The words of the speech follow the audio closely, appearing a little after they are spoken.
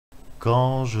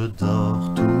Quand je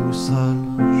dors tout seul,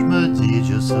 je me dis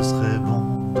Dieu, ce serait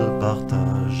bon de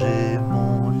partager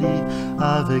mon lit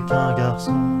avec un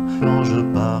garçon. Quand je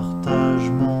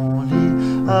partage mon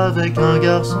lit avec un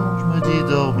garçon, je me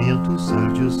dis dormir tout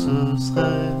seul, Dieu, ce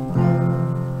serait bon.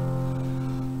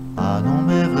 Ah non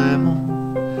mais vraiment,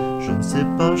 je ne sais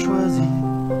pas choisir,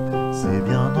 c'est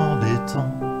bien embêtant,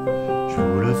 je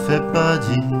vous le fais pas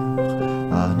dire.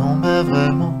 Ah non mais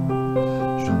vraiment,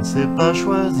 je ne sais pas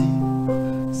choisir,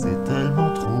 c'est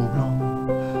tellement troublant,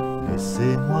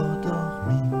 laissez-moi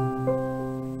dormir.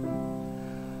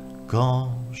 Quand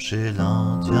chez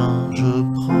l'Indien je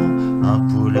prends un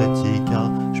poulet tikka,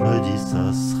 je me dis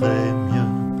ça serait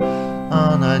mieux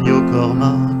un agneau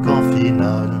korma. Quand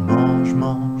finalement je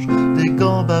mange des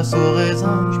gambas au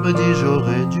raisin, je me dis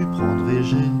j'aurais dû prendre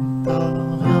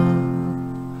végétarien.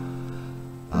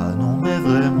 Ah non mais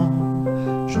vraiment,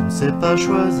 je ne sais pas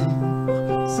choisir,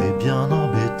 c'est bien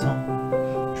embêtant,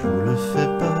 je vous le fais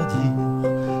pas dire.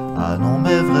 Ah non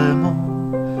mais vraiment,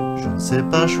 je ne sais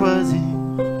pas choisir,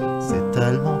 c'est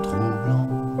tellement troublant,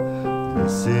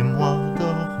 laissez-moi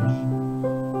dormir.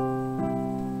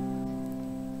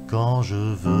 Quand je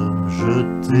veux me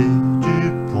jeter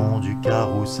du pont du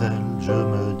carrousel, je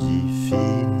me dis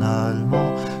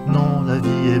finalement non, la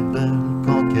vie est belle.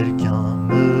 Quand quelqu'un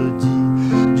me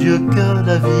dit Dieu que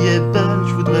la vie est belle,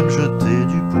 je voudrais me jeter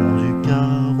du pont du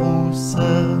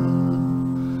carrousel.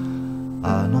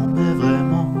 Ah non mais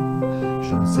vraiment,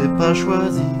 je ne sais pas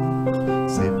choisir,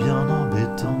 c'est bien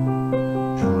embêtant,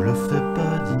 je vous le fais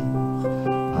pas dire.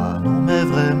 Ah non mais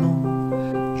vraiment,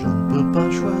 je ne peux pas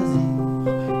choisir,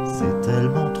 c'est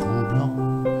tellement troublant,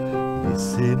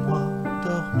 laissez-moi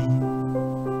dormir.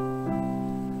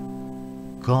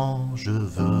 Quand je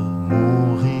veux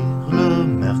mourir le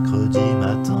mercredi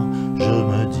matin, je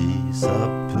me dis ça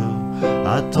peut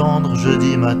attendre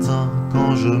jeudi matin.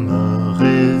 Quand je me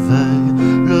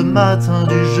réveille le matin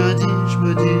du jeudi, je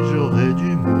me dis j'aurais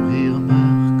dû mourir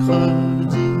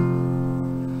mercredi.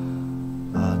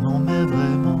 Ah non mais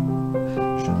vraiment,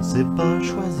 je ne sais pas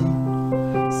choisir,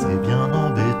 c'est bien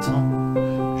embêtant,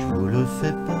 je vous le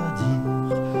fais pas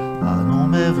dire. Ah non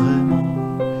mais vraiment,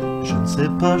 je ne sais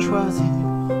pas choisir,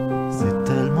 c'est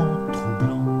tellement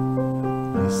troublant,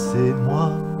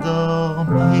 laissez-moi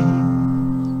dormir.